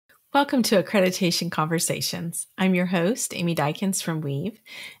Welcome to Accreditation Conversations. I'm your host, Amy Dykins from Weave,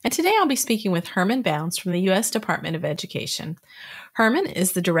 and today I'll be speaking with Herman Bounds from the U.S. Department of Education. Herman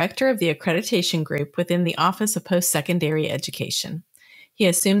is the director of the Accreditation Group within the Office of Postsecondary Education. He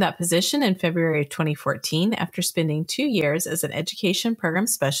assumed that position in February of 2014 after spending 2 years as an education program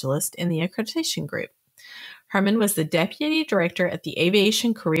specialist in the Accreditation Group. Herman was the Deputy Director at the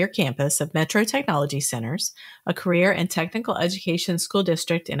Aviation Career Campus of Metro Technology Centers, a career and technical education school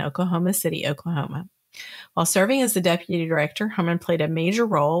district in Oklahoma City, Oklahoma. While serving as the Deputy Director, Herman played a major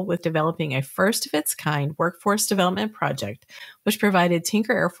role with developing a first-of-its-kind workforce development project, which provided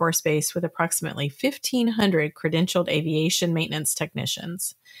Tinker Air Force Base with approximately 1,500 credentialed aviation maintenance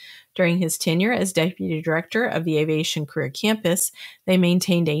technicians. During his tenure as Deputy Director of the Aviation Career Campus, they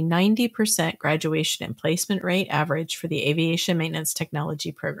maintained a 90% graduation and placement rate average for the Aviation Maintenance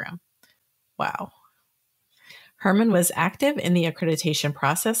Technology program. Wow. Herman was active in the accreditation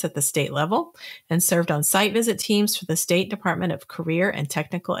process at the state level and served on site visit teams for the State Department of Career and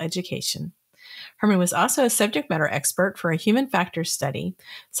Technical Education. Herman was also a subject matter expert for a human factors study,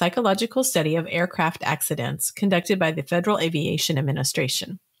 psychological study of aircraft accidents conducted by the Federal Aviation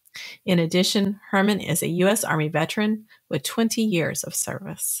Administration. In addition, Herman is a U.S. Army veteran with 20 years of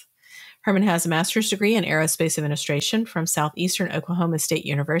service. Herman has a master's degree in aerospace administration from Southeastern Oklahoma State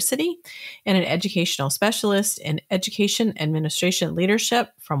University and an educational specialist in education administration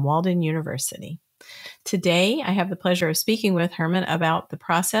leadership from Walden University. Today, I have the pleasure of speaking with Herman about the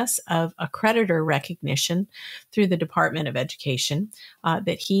process of accreditor recognition through the Department of Education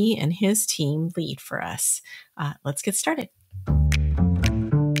that he and his team lead for us. Let's get started.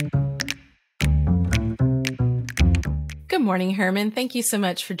 Good morning, Herman. Thank you so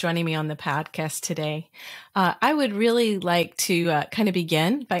much for joining me on the podcast today. I would really like to kind of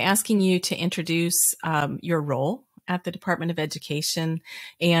begin by asking you to introduce your role at the Department of Education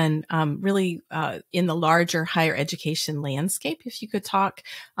and really in the larger higher education landscape. If you could talk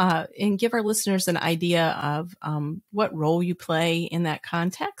and give our listeners an idea of what role you play in that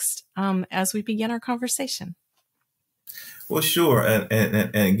context as we begin our conversation. Well, sure,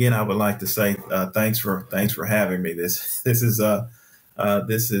 and again, I would like to say thanks for having me. This is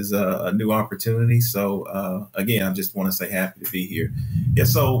a new opportunity. So again, I just want to say happy to be here. Yeah,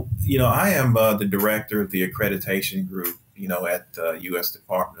 so I am the director of the Accreditation Group, at the U.S.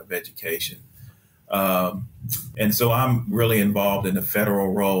 Department of Education, and so I'm really involved in the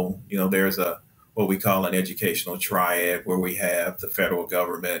federal role. There's what we call an educational triad where we have the federal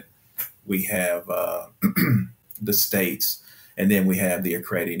government, we have the states, and then we have the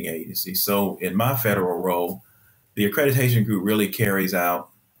accrediting agency. So in my federal role, the Accreditation Group really carries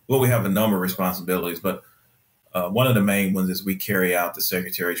out, we have a number of responsibilities, but one of the main ones is we carry out the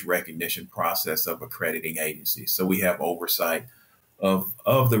Secretary's recognition process of accrediting agencies. So we have oversight of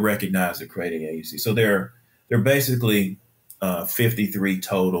the recognized accrediting agencies. So they're basically 53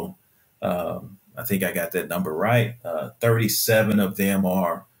 total. I think I got that number right. 37 of them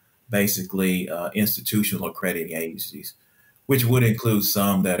are basically institutional accrediting agencies, which would include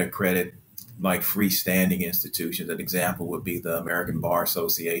some that accredit like freestanding institutions. An example would be the American Bar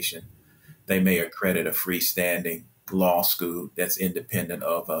Association. They may accredit a freestanding law school that's independent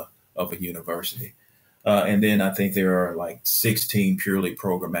of a university. And then I think there are like 16 purely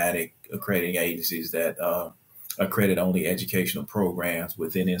programmatic accrediting agencies that accredit only educational programs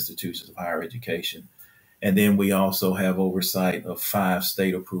within institutions of higher education. And then we also have oversight of 5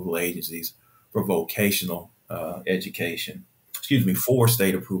 state approval agencies for vocational education. 4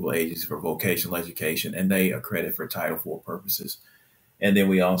 state approval agencies for vocational education, and they accredit for Title IV purposes. And then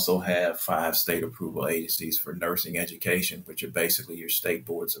we also have 5 state approval agencies for nursing education, which are basically your state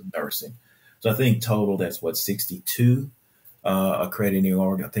boards of nursing. So I think total, that's 62 accrediting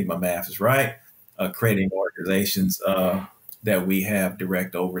I think my math is right. Accrediting organizations that we have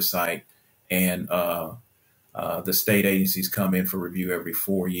direct oversight, and the state agencies come in for review every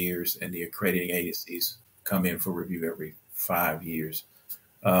 4 years, and the accrediting agencies come in for review every 5 years.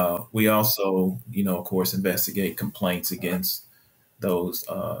 We also, of course, investigate complaints against those,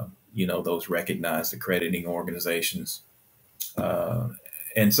 those recognized accrediting organizations.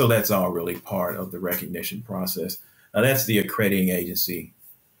 And so that's all really part of the recognition process. Now, that's the accrediting agency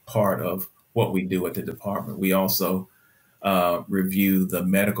part of what we do at the department. We also review the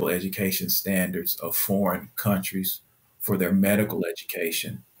medical education standards of foreign countries for their medical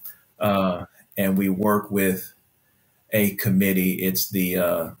education. And we work with a committee. It's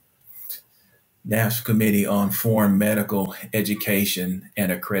the National Committee on Foreign Medical Education and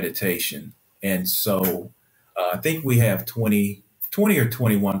Accreditation. And so I think we have 20 or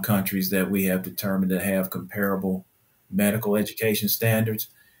 21 countries that we have determined to have comparable medical education standards.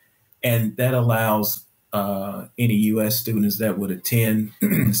 And that allows any U.S. students that would attend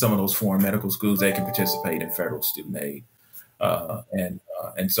some of those foreign medical schools, they can participate in federal student aid.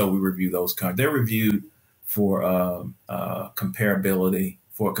 And so we review those kinds. They're reviewed for comparability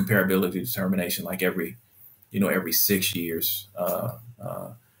determination, like every 6 years.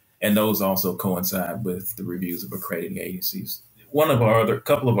 And those also coincide with the reviews of accrediting agencies.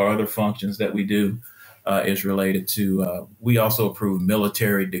 Couple of our other functions that we do is related to, we also approve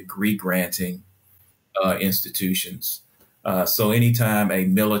military degree granting institutions. So anytime a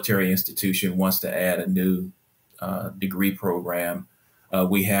military institution wants to add a new degree program,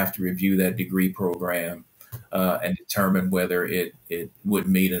 we have to review that degree program and determine whether it would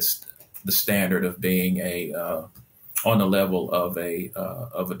meet the standard of being on the level of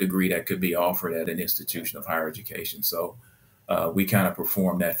a degree that could be offered at an institution of higher education. So we kind of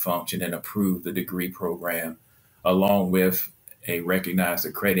perform that function and approve the degree program, along with a recognized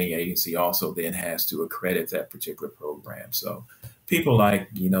accrediting agency also then has to accredit that particular program. So people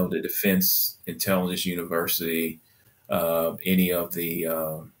like, the Defense Intelligence University, any of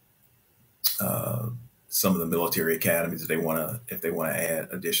the some of the military academies, if they want to add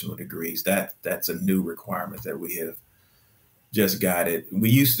additional degrees, that's a new requirement that we have just got it. We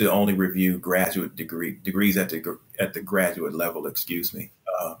used to only review graduate degrees at the graduate level, excuse me.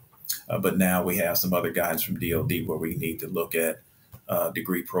 But now we have some other guidance from DoD where we need to look at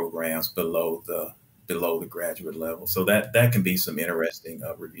degree programs below the graduate level. So that can be some interesting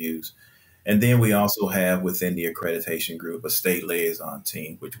reviews. And then we also have within the accreditation group a state liaison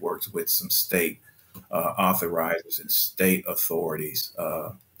team, which works with some state authorizers and state authorities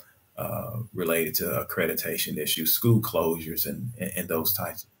related to accreditation issues, school closures, and those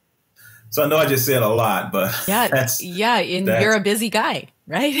types. So I know I just said a lot, but and you're a busy guy,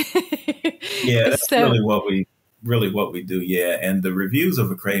 right? Yeah, that's really what we do. Yeah, and the reviews of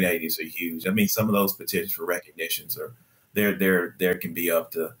accrediting agencies are huge. I mean, some of those petitions for recognitions there can be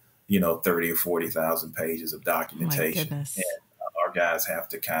up to 30 or 40,000 pages of documentation, and our guys have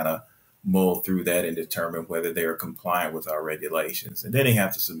to kind of mull through that and determine whether they are compliant with our regulations, and then they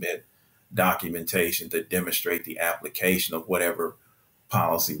have to submit documentation to demonstrate the application of whatever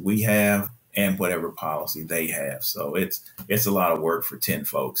policy we have and whatever policy they have. So it's a lot of work for 10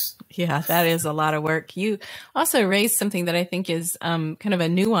 folks. Yeah, that is a lot of work. You also raised something that I think is kind of a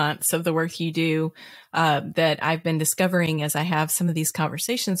nuance of the work you do that I've been discovering as I have some of these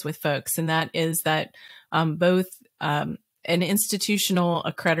conversations with folks. And that is that both an institutional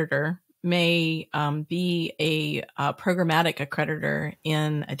accreditor may be a programmatic accreditor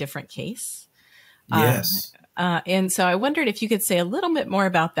in a different case. Yes. And so I wondered if you could say a little bit more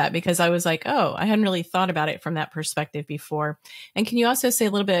about that, because I was like, oh, I hadn't really thought about it from that perspective before. And can you also say a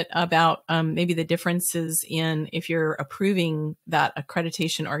little bit about maybe the differences in if you're approving that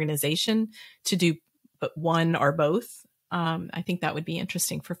accreditation organization to do one or both? I think that would be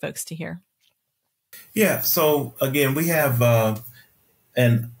interesting for folks to hear. Yeah. So again, we have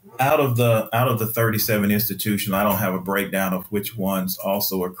and out of the 37 institutions, I don't have a breakdown of which ones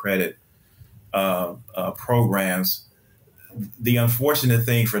also accredit programs. The unfortunate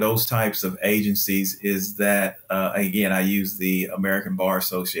thing for those types of agencies is that, again, I use the American Bar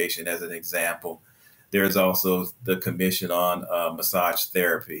Association as an example. There's also the Commission on Massage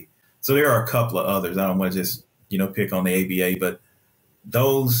Therapy. So there are a couple of others. I don't want to just pick on the ABA, but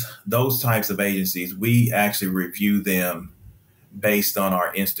those types of agencies, we actually review them based on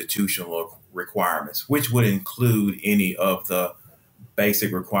our institutional requirements, which would include any of the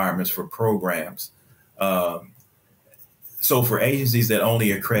basic requirements for programs. So for agencies that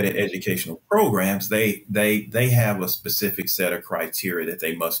only accredit educational programs, they have a specific set of criteria that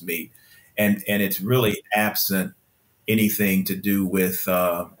they must meet, and it's really absent anything to do with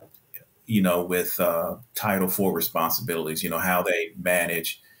Title IV responsibilities. How they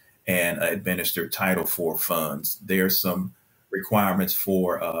manage and administer Title IV funds. There's some requirements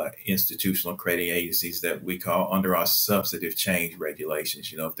for institutional accrediting agencies that we call under our substantive change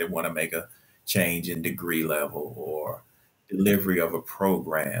regulations. If they want to make a change in degree level or delivery of a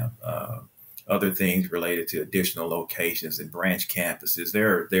program, other things related to additional locations and branch campuses.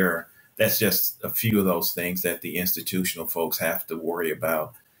 That's just a few of those things that the institutional folks have to worry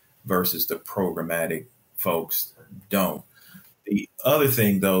about versus the programmatic folks don't. The other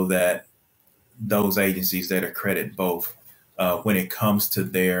thing, though, that those agencies that accredit both, when it comes to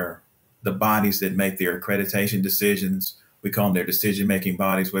the bodies that make their accreditation decisions, we call them their decision-making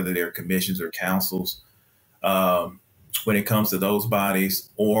bodies, whether they're commissions or councils. When it comes to those bodies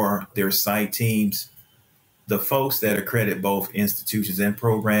or their site teams, the folks that accredit both institutions and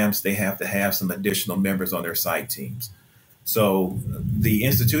programs, they have to have some additional members on their site teams. So the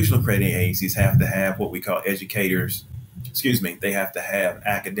institutional accrediting agencies have to have what we call educators. Excuse me. They have to have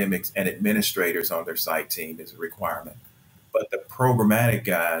academics and administrators on their site team as a requirement. But the programmatic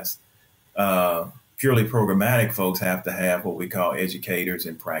guys, uh, purely programmatic folks, have to have what we call educators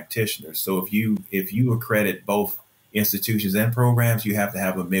and practitioners. So if you accredit both institutions and programs, you have to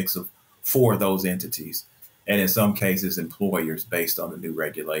have a mix of four of those entities, and in some cases, employers based on the new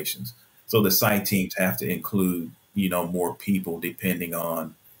regulations. So the site teams have to include more people depending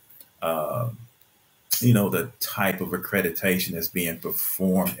on uh, the type of accreditation that's being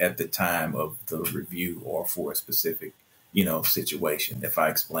performed at the time of the review or for a specific situation. If I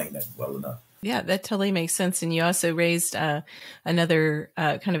explain that well enough. Yeah, that totally makes sense. And you also raised another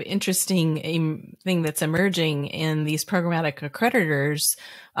kind of interesting thing that's emerging in these programmatic accreditors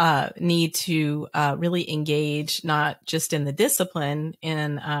need to really engage not just in the discipline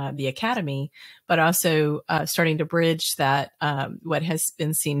in the academy, but also starting to bridge that what has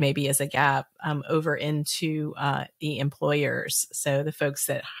been seen maybe as a gap over into the employers. So the folks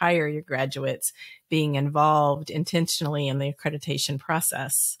that hire your graduates being involved intentionally in the accreditation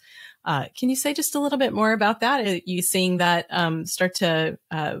process. Can you say just a little bit more about that? Are you seeing that start to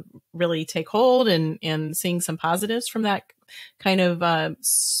really take hold and seeing some positives from that kind of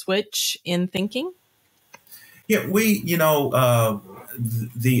switch in thinking? Yeah,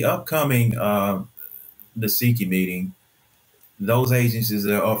 the upcoming NASIKI meeting, those agencies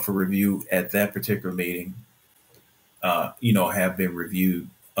that are up for review at that particular meeting, have been reviewed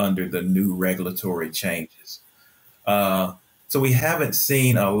under the new regulatory changes. So we haven't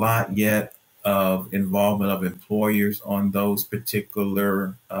seen a lot yet of involvement of employers on those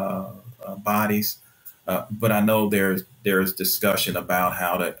particular bodies, but I know there's discussion about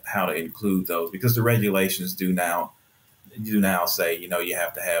how to include those because the regulations do now say you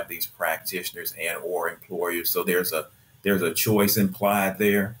have to have these practitioners and or employers. So there's a choice implied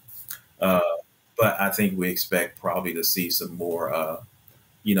there, uh, but I think we expect probably to see some more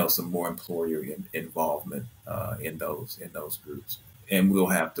employer involvement in those groups, and we'll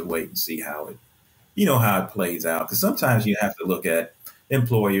have to wait and see how it plays out. Because sometimes you have to look at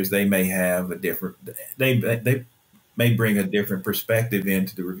employers; they may have a different they may bring a different perspective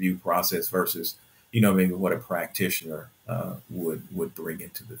into the review process versus maybe what a practitioner would bring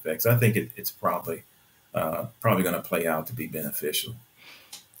into the effect. So I think it's probably going to play out to be beneficial.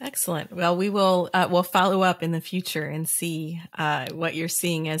 Excellent. Well, we'll follow up in the future and see what you're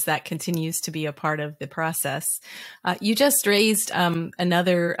seeing as that continues to be a part of the process. You just raised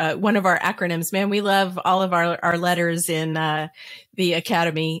another one of our acronyms. Man, we love all of our letters in the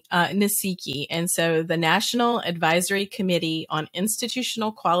Academy, NASIKI, and so the National Advisory Committee on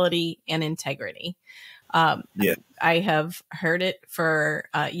Institutional Quality and Integrity. Yeah. I have heard it for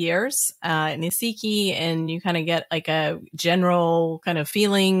years, NASIKI, and you kind of get like a general kind of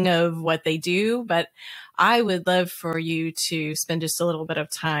feeling of what they do. But I would love for you to spend just a little bit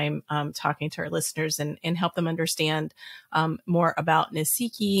of time talking to our listeners and help them understand more about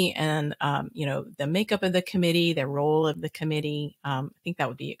NASIKI and, the makeup of the committee, the role of the committee. I think that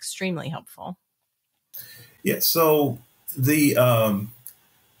would be extremely helpful. Yeah. So the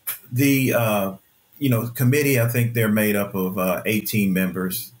committee, I think they're made up of 18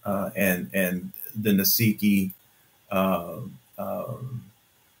 members, and the NASIKI, uh, um,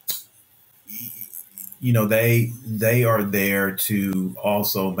 they are there to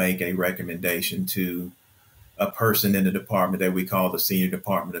also make a recommendation to a person in the department that we call the senior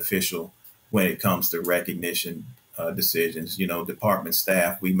department official when it comes to recognition decisions. Department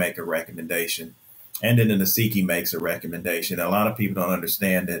staff, we make a recommendation, and then the NASIKI makes a recommendation. A lot of people don't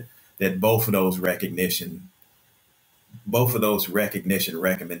understand that both of those recognition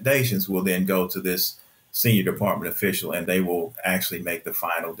recommendations will then go to this senior department official, and they will actually make the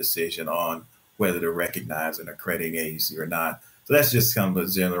final decision on whether to recognize an accrediting agency or not. So that's just kind of a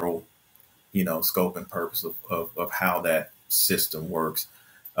general, scope and purpose of how that system works.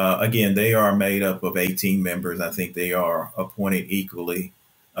 Again, they are made up of 18 members. I think they are appointed equally,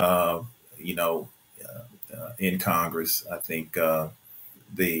 uh, you know, in Congress. I think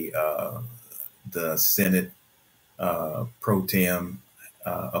the the Senate pro tem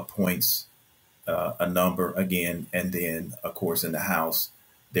appoints a number again, and then of course in the House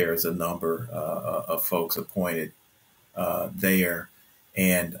there's a number of folks appointed there,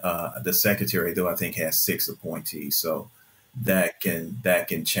 and the secretary, though, I think has six appointees. So that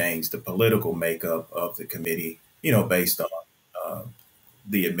can change the political makeup of the committee, based on uh,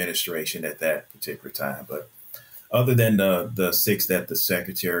 the administration at that particular time. But other than the six that the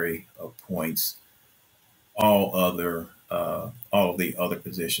secretary appoints, all of the other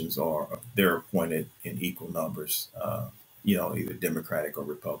positions they're appointed in equal numbers. either Democratic or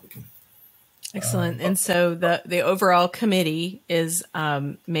Republican. Excellent. And so the overall committee is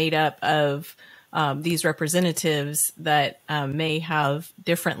made up of these representatives that may have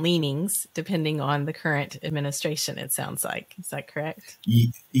different leanings depending on the current administration. It sounds like, is that correct?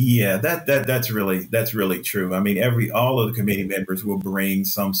 Yeah, that's really true. I mean, all of the committee members will bring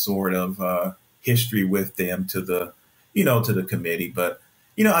some sort of history with them to the committee. But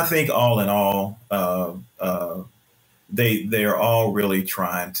I think all in all, they're all really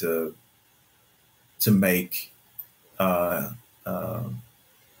trying to make uh, uh,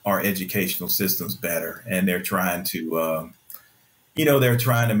 our educational systems better, and they're trying to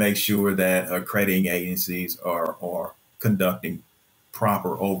make sure that accrediting agencies are conducting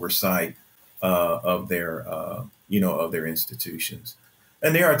proper oversight of their institutions.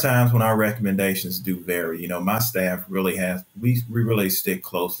 And there are times when our recommendations do vary. My staff we really stick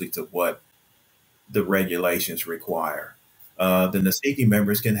closely to what the regulations require. The NASIKI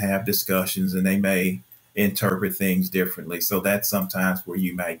members can have discussions and they may interpret things differently. So that's sometimes where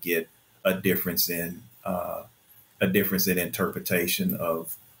you might get a difference in interpretation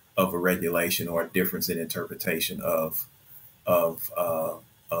of a regulation, or a difference in interpretation of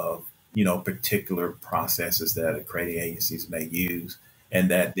particular processes that accrediting agencies may use, and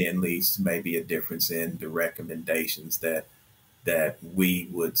that then leads to maybe a difference in the recommendations that we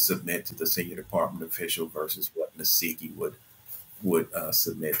would submit to the senior department official versus what NASIKI would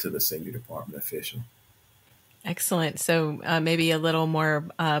submit to the senior department official. Excellent. So maybe a little more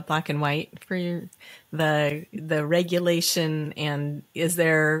black and white for the regulation, and is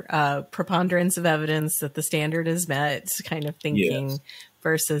there preponderance of evidence that the standard is met kind of thinking, yes,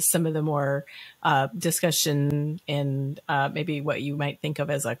 versus some of the more discussion and maybe what you might think of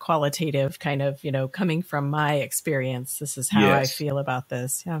as a qualitative kind of, coming from my experience, this is how, yes, I feel about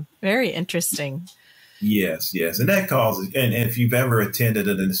this. Yeah, very interesting. Yes. And that causes, and if you've ever attended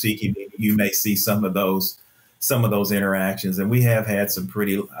a NASIKI meeting, you may see some of those interactions. And we have had some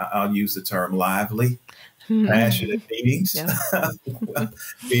pretty, I'll use the term, lively, passionate meetings,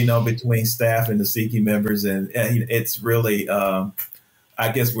 between staff and NASIKI members. And it's really,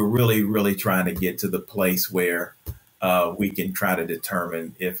 I guess we're really, really trying to get to the place where we can try to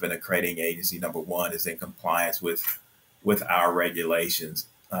determine if an accrediting agency, number one, is in compliance with our regulations,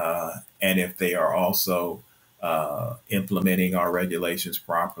 and if they are also implementing our regulations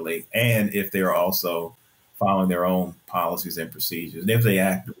properly, and if they're also following their own policies and procedures, and if they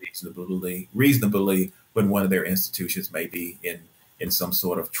act reasonably when one of their institutions may be in some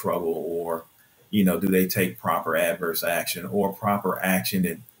sort of trouble, or do they take proper adverse action or proper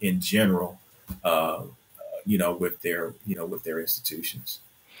action in general, with their institutions.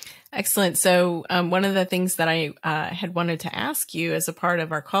 Excellent. So one of the things that I had wanted to ask you as a part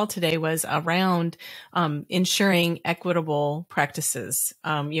of our call today was around ensuring equitable practices.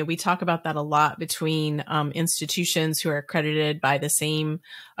 We talk about that a lot between institutions who are accredited by the same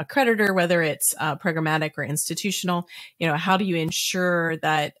accreditor, whether it's programmatic or institutional. How do you ensure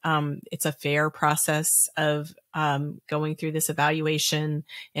that it's a fair process of going through this evaluation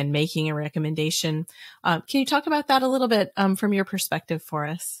and making a recommendation? Can you talk about that a little bit from your perspective for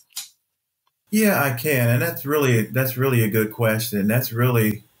us? Yeah, I can, and that's really a good question. That's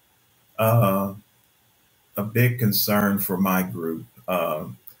really a big concern for my group.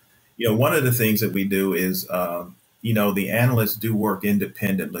 One of the things that we do is, the analysts do work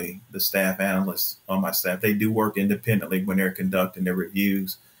independently. The staff analysts on my staff, they do work independently when they're conducting their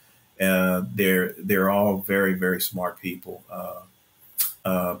reviews. They're all very, very smart people,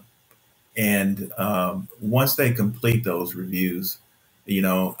 and once they complete those reviews,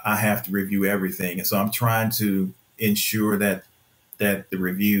 I have to review everything. And so I'm trying to ensure that the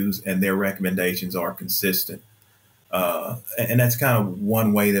reviews and their recommendations are consistent. And that's kind of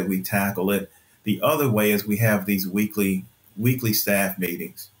one way that we tackle it. The other way is we have these weekly staff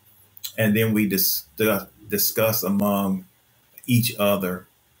meetings, and then we discuss among each other,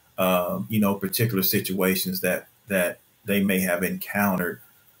 particular situations that they may have encountered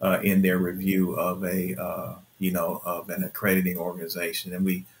in their review of of an accrediting organization. And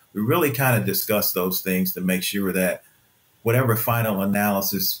we really kind of discuss those things to make sure that whatever final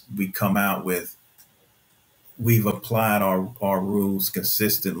analysis we come out with, we've applied our rules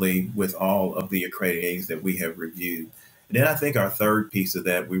consistently with all of the accreditations that we have reviewed. And then I think our third piece of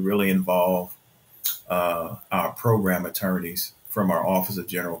that, we really involve our program attorneys from our Office of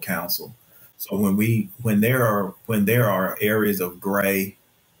General Counsel. So when there are areas of gray,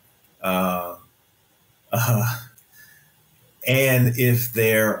 and if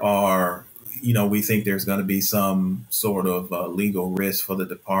there are, we think there's going to be some sort of legal risk for the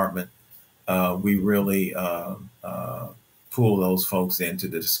department, we really pull those folks into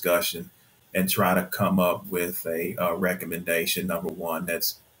the discussion and try to come up with a recommendation, number one,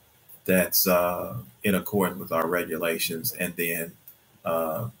 that's in accordance with our regulations, and then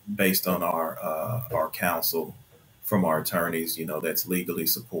based on our counsel from our attorneys, that's legally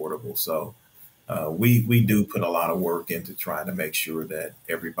supportable. So we do put a lot of work into trying to make sure that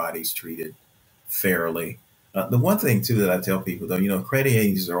everybody's treated fairly. The one thing too that I tell people though, credit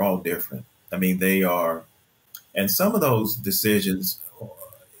agencies are all different. I mean, they are, and some of those decisions,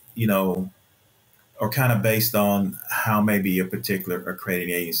 you know, are kind of based on how maybe a particular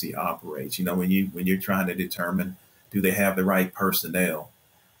accrediting agency operates. When you're trying to determine, do they have the right personnel?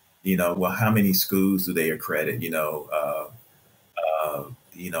 Well, how many schools do they accredit? Uh,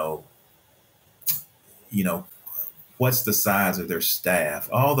 you know, you know, what's the size of their staff?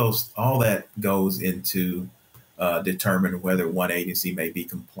 All that goes into determine whether one agency may be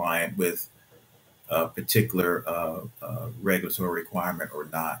compliant with a particular regulatory requirement or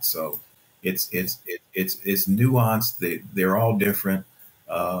not. So it's nuanced. They're all different,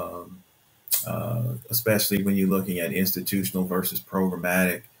 especially when you're looking at institutional versus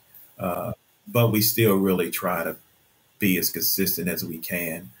programmatic. Uh, but we still really try to be as consistent as we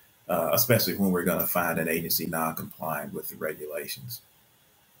can, especially when we're going to find an agency non-compliant with the regulations.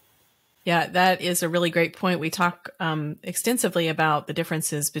 Yeah, that is a really great point. We talk extensively about the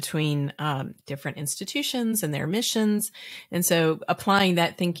differences between different institutions and their missions. And so applying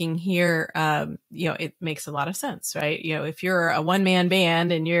that thinking here, it makes a lot of sense, right? If you're a one-man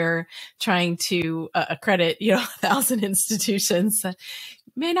band and you're trying to accredit, 1,000 institutions,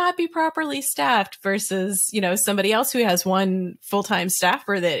 may not be properly staffed versus, somebody else who has one full-time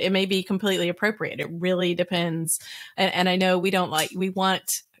staffer that it may be completely appropriate. It really depends. And I know we want,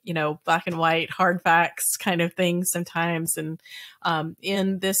 black and white, hard facts kind of thing sometimes. And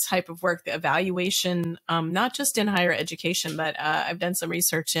in this type of work, the evaluation, not just in higher education, but I've done some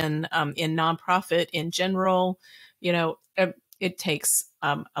research in nonprofit in general. It takes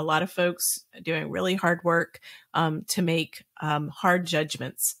a lot of folks doing really hard work to make hard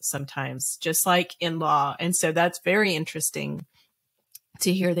judgments sometimes, just like in law. And so that's very interesting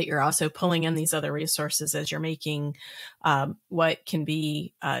to hear that you're also pulling in these other resources as you're making what can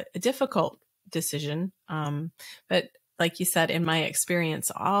be a difficult decision. But like you said, in my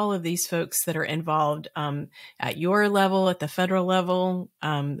experience, all of these folks that are involved at your level, at the federal level,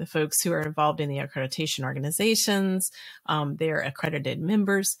 the folks who are involved in the accreditation organizations, they're accredited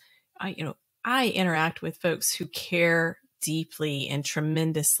members. I interact with folks who care deeply and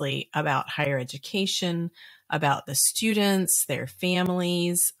tremendously about higher education, about the students, their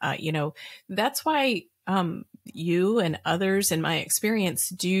families. That's why you and others in my experience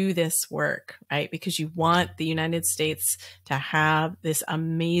do this work, right? Because you want the United States to have this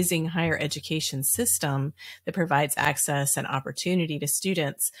amazing higher education system that provides access and opportunity to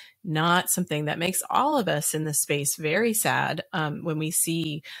students, not something that makes all of us in this space very sad when we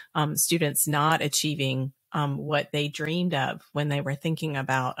see students not achieving what they dreamed of when they were thinking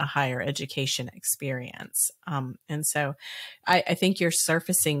about a higher education experience. And so I think you're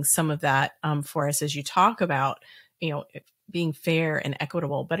surfacing some of that for us as you talk about, being fair and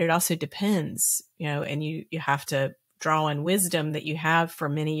equitable, but it also depends, and you have to draw on wisdom that you have for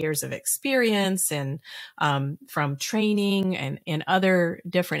many years of experience and from training and in other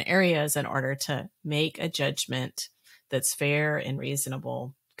different areas in order to make a judgment that's fair and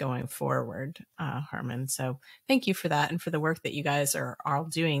reasonable going forward, Herman. So thank you for that and for the work that you guys are all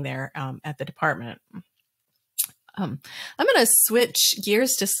doing there at the department. I'm going to switch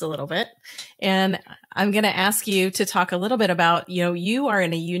gears just a little bit, and I'm going to ask you to talk a little bit about, you are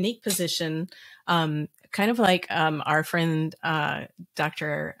in a unique position, kind of like our friend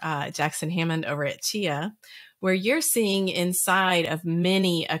Dr. Jackson Hammond over at TIA, where you're seeing inside of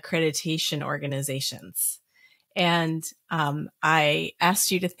many accreditation organizations. And I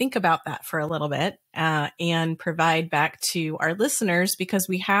asked you to think about that for a little bit and provide back to our listeners, because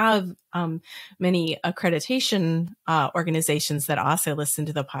we have many accreditation organizations that also listen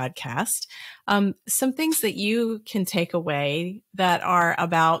to the podcast. Some things that you can take away that are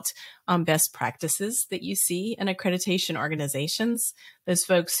about best practices that you see in accreditation organizations, those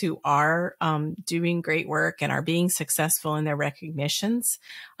folks who are doing great work and are being successful in their recognitions.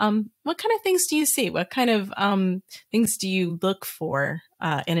 What kind of things do you see? What kind of things do you look for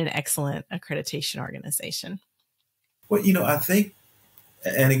in an excellent accreditation organization? Well, I think,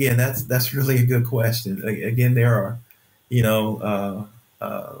 and again, that's really a good question. Again, there are,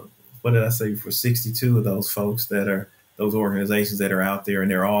 what did I say, for 62 of those folks that are those organizations that are out there,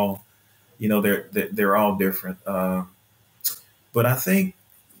 and they're all, they're all different. But I think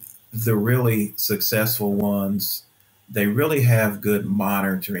the really successful ones they really have good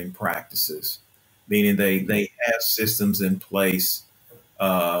monitoring practices, meaning they have systems in place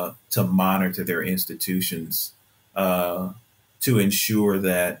to monitor their institutions uh, to ensure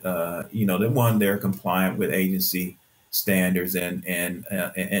that that one, they're compliant with agency standards, and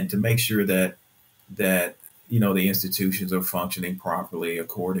to make sure that the institutions are functioning properly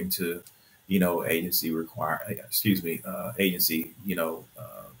according to agency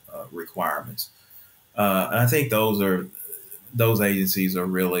requirements. And I think those agencies are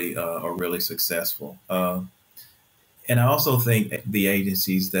really successful. And I also think the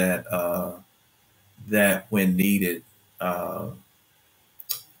agencies that when needed uh,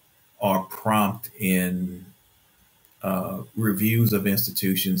 are prompt in reviews of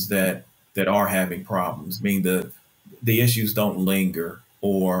institutions that are having problems. I mean, the issues don't linger,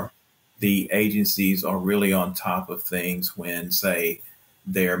 or the agencies are really on top of things when, say,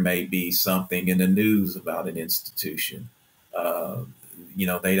 there may be something in the news about an institution. Uh,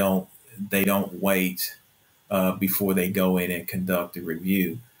 they don't wait before they go in and conduct a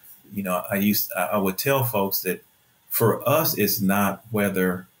review. I would tell folks that for us, it's not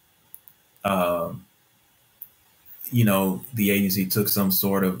whether um, the agency took some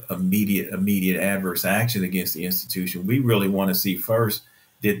sort of immediate adverse action against the institution. We really want to see first,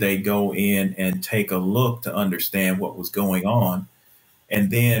 did they go in and take a look to understand what was going on, and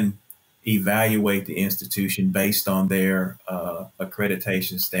then evaluate the institution based on their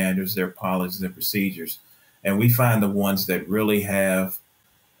accreditation standards, their policies and procedures. And we find the ones that really have,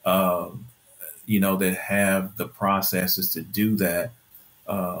 that have the processes to do that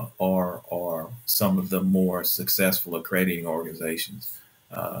are some of the more successful accrediting organizations.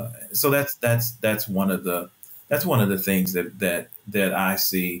 So that's one of the things that I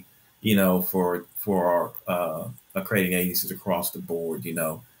see, for our accrediting agencies across the board.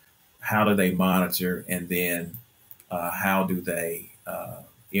 How do they monitor, and then how do they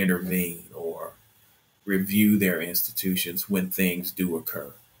intervene or review their institutions when things do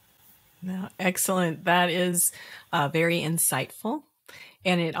occur? No, excellent. That is very insightful.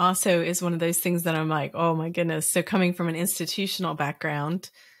 And it also is one of those things that I'm like, oh my goodness. So coming from an institutional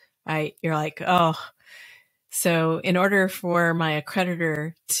background, right, you're like, oh, so in order for my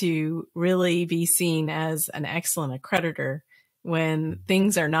accreditor to really be seen as an excellent accreditor, when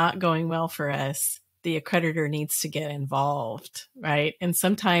things are not going well for us, the accreditor needs to get involved, right? And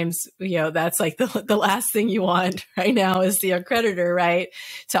sometimes, that's like the last thing you want right now is the accreditor, right?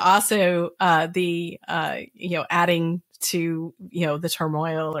 To also adding to, the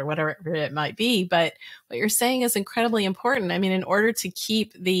turmoil or whatever it might be. But what you're saying is incredibly important. I mean, in order to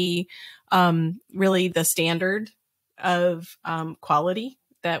keep the really the standard of quality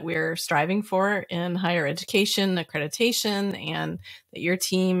that we're striving for in higher education, accreditation, and that your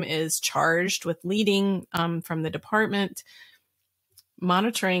team is charged with leading from the department,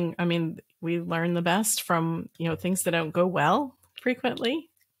 monitoring. I mean, we learn the best from, things that don't go well frequently.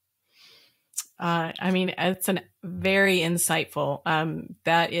 I mean, it's a very insightful.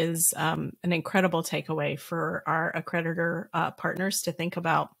 That is an incredible takeaway for our accreditor partners to think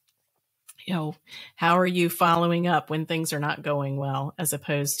about. How are you following up when things are not going well, as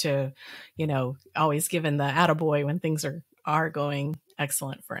opposed to, always giving the attaboy when things are going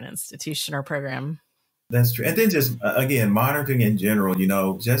excellent for an institution or program. That's true. And then just again, monitoring in general,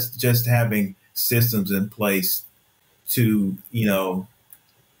 just having systems in place to, to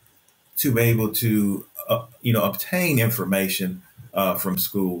be able to, obtain information from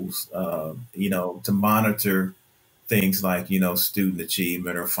schools, to monitor things like, student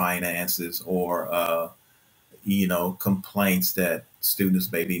achievement or finances, or, complaints that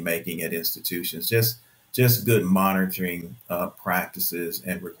students may be making at institutions. Just good monitoring practices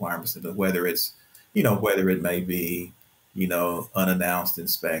and requirements, whether it's, whether it may be, unannounced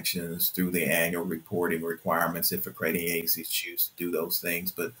inspections through the annual reporting requirements, if accrediting agencies choose to do those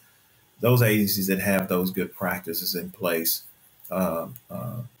things. But those agencies that have those good practices in place,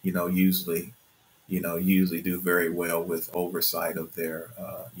 usually do very well with oversight of their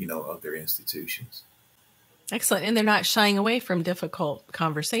institutions. Excellent. And they're not shying away from difficult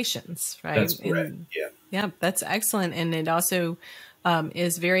conversations, right? That's correct. Yeah. Yeah, that's excellent. And it also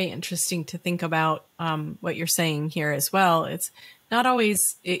is very interesting to think about what you're saying here as well. It's not always,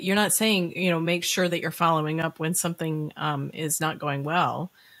 you're not saying, make sure that you're following up when something is not going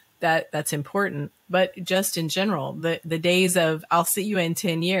well. That's important. But just in general, the days of I'll see you in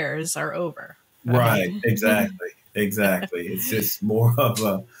 10 years are over. Right. Exactly. It's just more of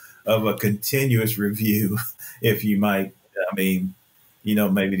a continuous review, if you might. I mean,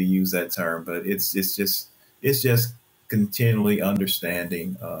 maybe to use that term, but it's just continually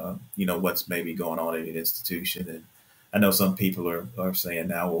understanding, what's maybe going on in an institution, I know some people are saying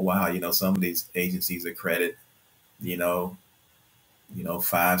now, well, wow, some of these agencies accredit, you know,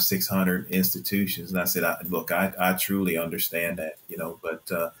 500, 600 institutions. And I said, look, I truly understand that,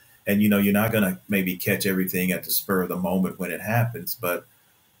 but, and, you're not going to maybe catch everything at the spur of the moment when it happens. But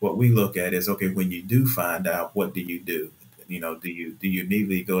what we look at is, okay, when you do find out, what do you do? Do you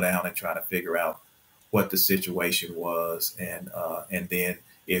immediately go down and try to figure out what the situation was, and then,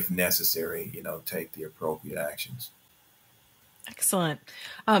 if necessary, take the appropriate actions. Excellent.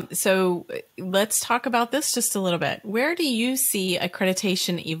 So let's talk about this just a little bit. Where do you see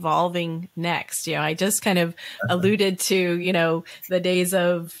accreditation evolving next? I just kind of alluded to, the days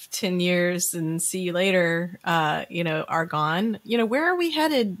of 10 years and see you later, are gone. Where are we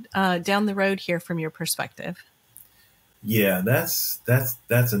headed down the road here from your perspective? Yeah, that's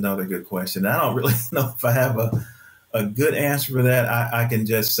another good question. I don't really know if I have a good answer for that. I can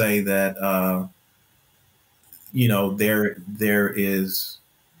just say that, there is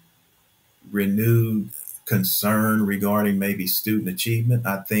renewed concern regarding maybe student achievement.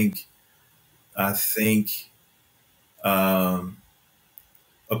 I think, of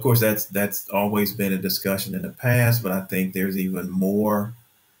course, that's always been a discussion in the past, but I think there's even more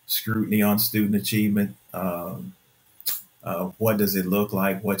scrutiny on student achievement. What does it look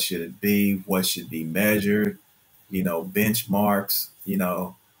like? What should it be? What should be measured? Benchmarks,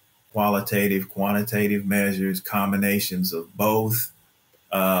 qualitative, quantitative measures, combinations of both.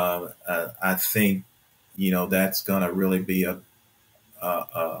 I think, that's going to really be a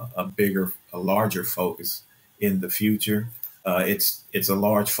larger focus in the future. It's a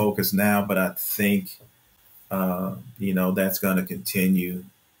large focus now, but I think, that's going to continue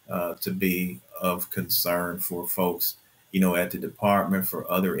to be of concern for folks, at the department, for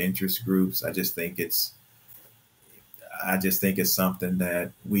other interest groups. I just think it's something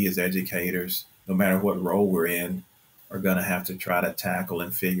that we as educators, no matter what role we're in, are going to have to try to tackle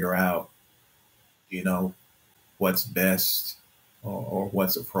and figure out, you know, what's best, or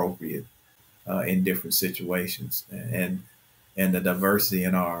what's appropriate in different situations. And the diversity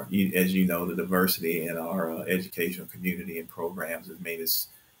in our, as you know, the diversity in our educational community and programs, I mean, it's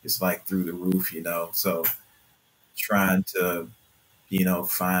like through the roof, So trying to,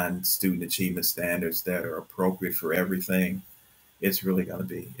 find student achievement standards that are appropriate for everything, it's really going to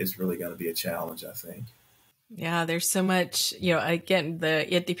be a challenge, I think. Yeah, there's so much, again,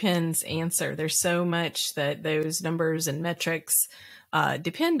 the it depends answer. There's so much that those numbers and metrics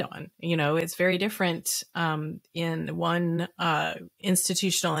depend on. It's very different in one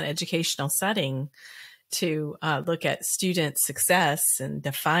institutional and educational setting to look at student success and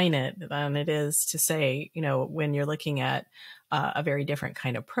define it than it is to say, when you're looking at a very different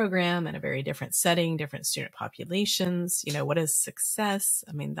kind of program and a very different setting, different student populations, what is success?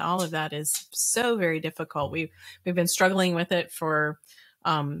 I mean, all of that is so very difficult. We've been struggling with it for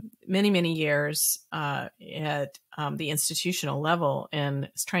many, many years at the institutional level, and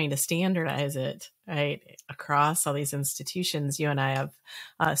trying to standardize it right across all these institutions. You and I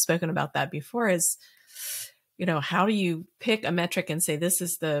have spoken about that before. Is how do you pick a metric and say this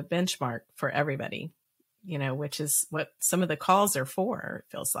is the benchmark for everybody? Which is what some of the calls are for.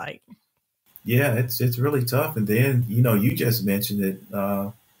 It feels like. Yeah, it's really tough. And then, you just mentioned it.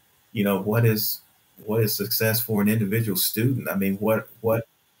 What is success for an individual student? I mean, what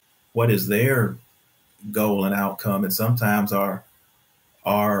is their goal and outcome? And sometimes our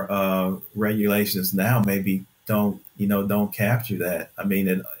regulations now maybe don't capture that. I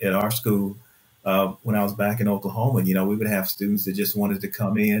mean, at our school, when I was back in Oklahoma, we would have students that just wanted to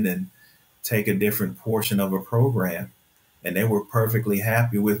come in and take a different portion of a program, and they were perfectly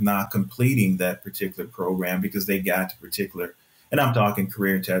happy with not completing that particular program because they got the particular. And I'm talking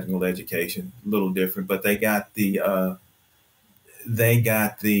career and technical education, a little different, but they got the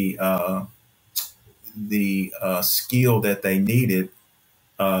skill that they needed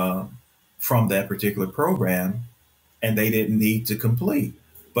uh, from that particular program, and they didn't need to complete.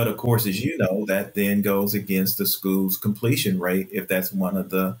 But of course, as you know, that then goes against the school's completion rate if that's one of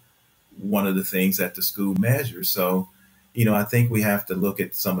the things that the school measures. So, I think we have to look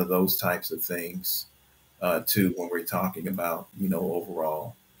at some of those types of things too when we're talking about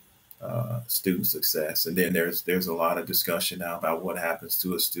overall student success. And then there's a lot of discussion now about what happens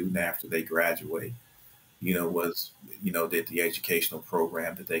to a student after they graduate. Did the educational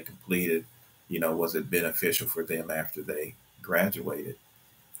program that they completed, was it beneficial for them after they graduated?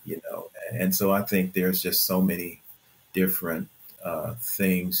 And so I think there's just so many different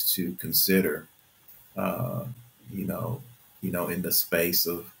things to consider, uh, you know, in the space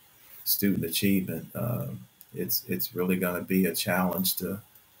of student achievement. It's really going to be a challenge to,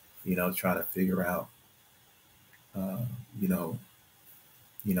 try to figure out. uh, you know,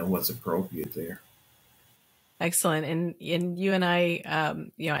 what's appropriate there. Excellent. And you and I,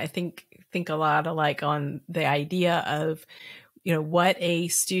 I think a lot alike on the idea of, what a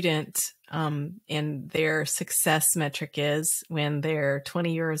student and their success metric is when they're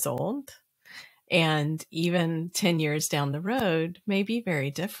 20 years old, and even 10 years down the road may be very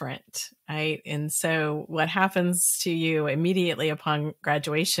different, right? And so what happens to you immediately upon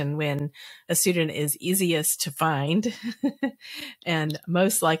graduation, when a student is easiest to find and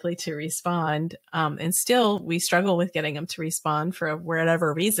most likely to respond, and still we struggle with getting them to respond for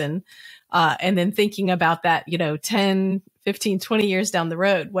whatever reason, and then thinking about that, 10, 15, 20 years down the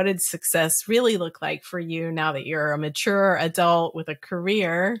road, what did success really look like for you now that you're a mature adult with a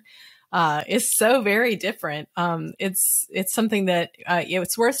career? Is so very different. It's something that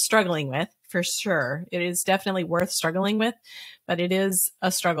it's worth struggling with, for sure. It is definitely worth struggling with, but it is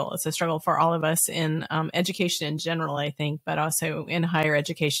a struggle. It's a struggle for all of us in education in general, I think, but also in higher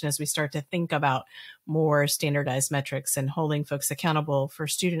education as we start to think about more standardized metrics and holding folks accountable for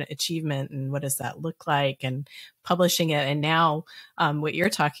student achievement and what does that look like, and publishing it. And now what you're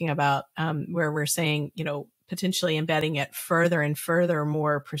talking about, where we're saying, potentially embedding it further and further,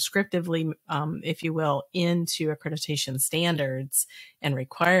 more prescriptively, if you will, into accreditation standards and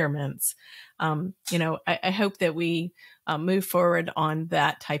requirements. I hope that we move forward on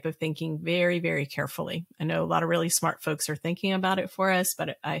that type of thinking very, very carefully. I know a lot of really smart folks are thinking about it for us,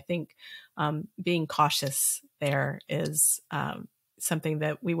 but I think being cautious there is something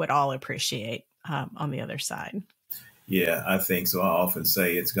that we would all appreciate on the other side. Yeah, I think so. I often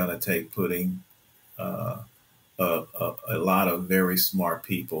say it's going to take putting a lot of very smart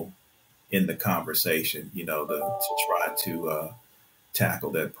people in the conversation, to try to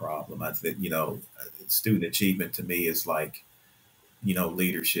tackle that problem. I think, student achievement to me is like,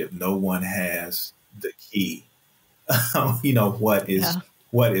 leadership. No one has the key, what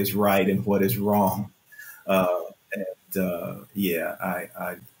is right and what is wrong. Yeah,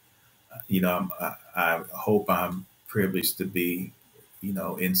 I hope I'm privileged to be,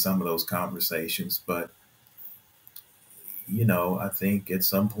 in some of those conversations, but I think at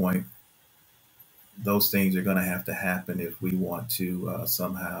some point those things are going to have to happen if we want to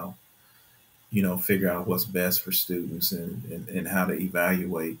somehow, figure out what's best for students, and how to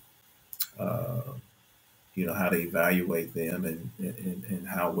evaluate, uh, how to evaluate them, and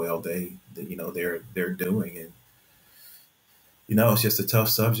how well they're doing. And, it's just a tough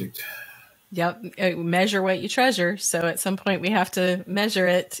subject. Yep. Measure what you treasure. So at some point we have to measure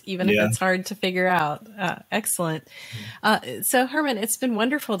it, even if it's hard to figure out. Excellent. So Herman, it's been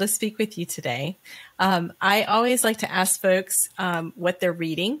wonderful to speak with you today. I always like to ask folks what they're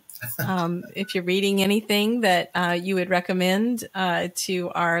reading. If you're reading anything that you would recommend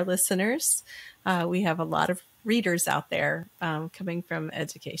to our listeners, we have a lot of readers out there coming from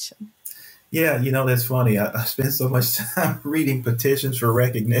education. Yeah, that's funny. I spend so much time reading petitions for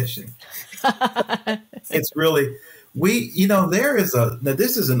recognition. It's really, there is now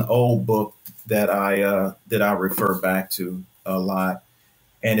this is an old book that I refer back to a lot,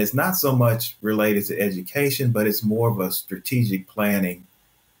 and it's not so much related to education, but it's more of a strategic planning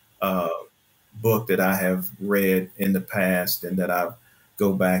book that I have read in the past and that I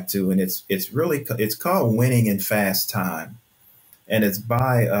go back to, and it's called Winning in FastTime. And it's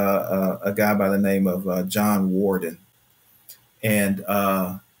by a guy by the name of John Warden. And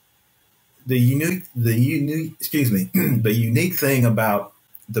the unique the unique thing about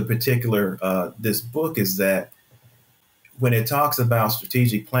the particular this book is that when it talks about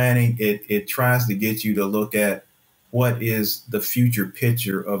strategic planning, it tries to get you to look at what is the future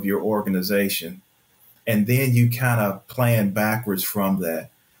picture of your organization, and then you kind of plan backwards from that.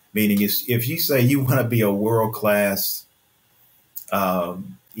 Meaning, if you say you want to be a world-class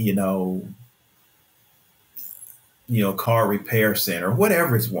car repair center,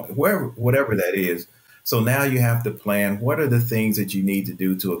 whatever that is. So now you have to plan, what are the things that you need to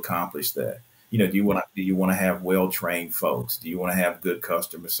do to accomplish that? Do you want to have well-trained folks? Do you want to have good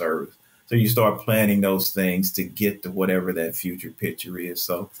customer service? So you start planning those things to get to whatever that future picture is.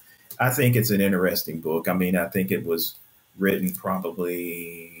 So I think it's an interesting book. I mean, I think it was written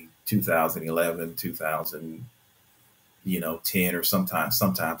probably 2011, 2010 or sometimes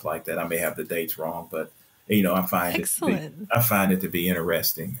like that. I may have the dates wrong, but I find it to be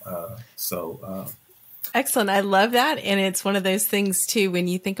interesting. Excellent. I love that. And it's one of those things too, when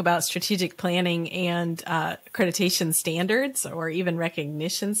you think about strategic planning and accreditation standards or even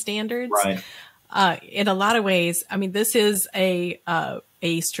recognition standards, right. In a lot of ways, I mean, this is a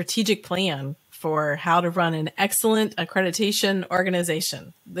strategic plan for how to run an excellent accreditation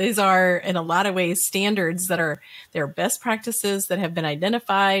organization. These are, in a lot of ways, standards that are their best practices that have been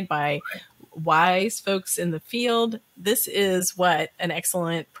identified by wise folks in the field. This is what an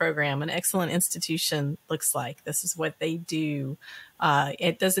excellent program, an excellent institution looks like. This is what they do.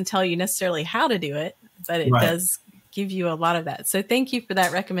 It doesn't tell you necessarily how to do it, but it does give you a lot of that. So thank you for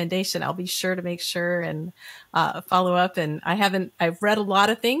that recommendation. I'll be sure to make sure and follow up. And I've read a lot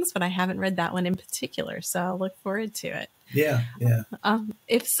of things, but I haven't read that one in particular. So I'll look forward to it. Yeah.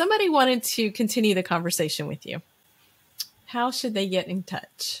 If somebody wanted to continue the conversation with you, how should they get in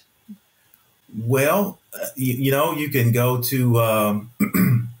touch? Well, you can go to,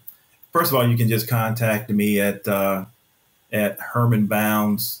 first of all, you can just contact me at Herman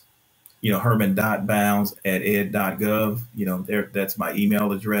Bounds, herman.bounds@ed.gov. That's my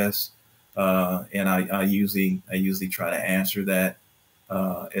email address. And I usually try to answer that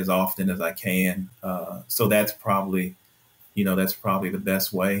as often as I can. So that's probably the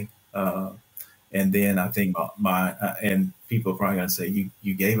best way. And then I think and people are probably going to say,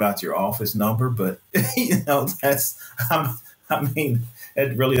 you gave out your office number, but it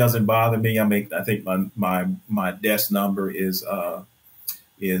really doesn't bother me. I think my desk number is area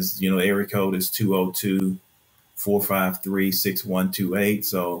code is 202-453-6128.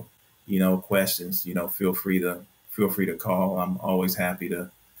 So, questions, feel free to call. I'm always happy to,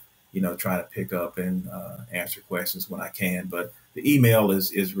 try to pick up and answer questions when I can. But the email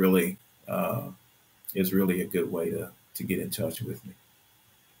is really a good way to get in touch with me.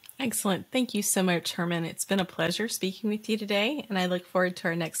 Excellent. Thank you so much, Herman. It's been a pleasure speaking with you today, and I look forward to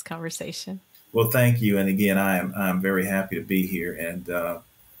our next conversation. Well, thank you. And again, I'm very happy to be here. And,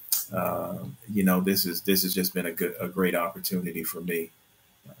 this has just been a great opportunity for me.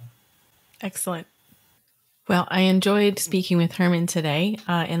 Excellent. Well, I enjoyed speaking with Herman today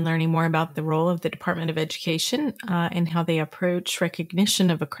and learning more about the role of the Department of Education and how they approach recognition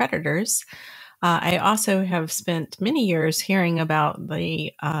of accreditors. I also have spent many years hearing about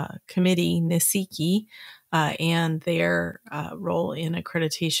the committee, NSEKI, and their role in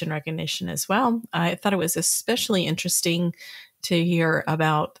accreditation recognition as well. I thought it was especially interesting to hear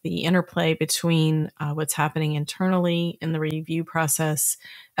about the interplay between what's happening internally in the review process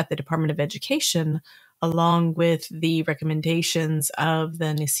at the Department of Education, along with the recommendations of the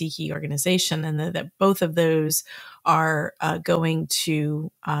NSEKI organization, and that both of those are going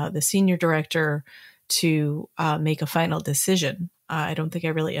to the senior director to make a final decision. I don't think I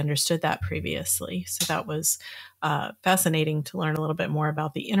really understood that previously. So that was fascinating to learn a little bit more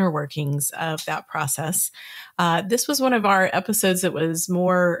about the inner workings of that process. This was one of our episodes that was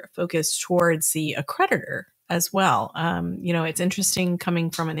more focused towards the accreditor as well. It's interesting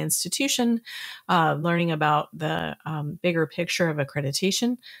coming from an institution, learning about the bigger picture of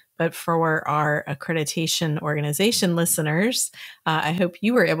accreditation. But for our accreditation organization listeners, I hope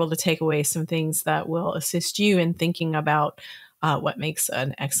you were able to take away some things that will assist you in thinking about what makes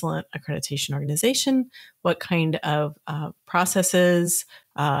an excellent accreditation organization, what kind of processes,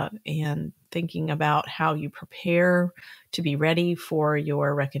 and thinking about how you prepare to be ready for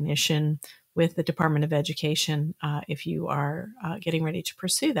your recognition with the Department of Education if you are getting ready to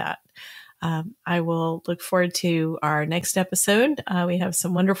pursue that. I will look forward to our next episode. We have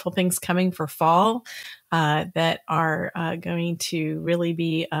some wonderful things coming for fall that are going to really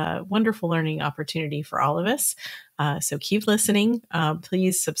be a wonderful learning opportunity for all of us. So keep listening.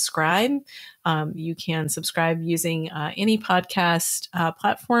 Please subscribe. You can subscribe using any podcast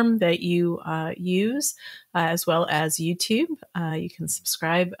platform that you use, as well as YouTube. You can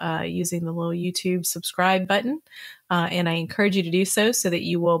subscribe using the little YouTube subscribe button. And I encourage you to do so that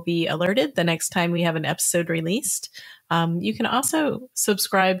you will be alerted the next time we have an episode released. You can also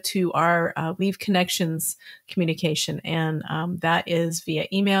subscribe to our Weave Connections communication, and that is via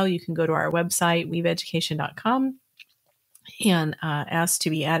email. You can go to our website, weaveeducation.com, and ask to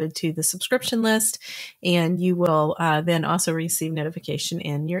be added to the subscription list, and you will then also receive notification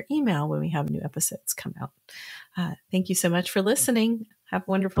in your email when we have new episodes come out. Thank you so much for listening. Have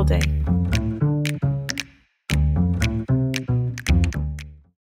a wonderful day.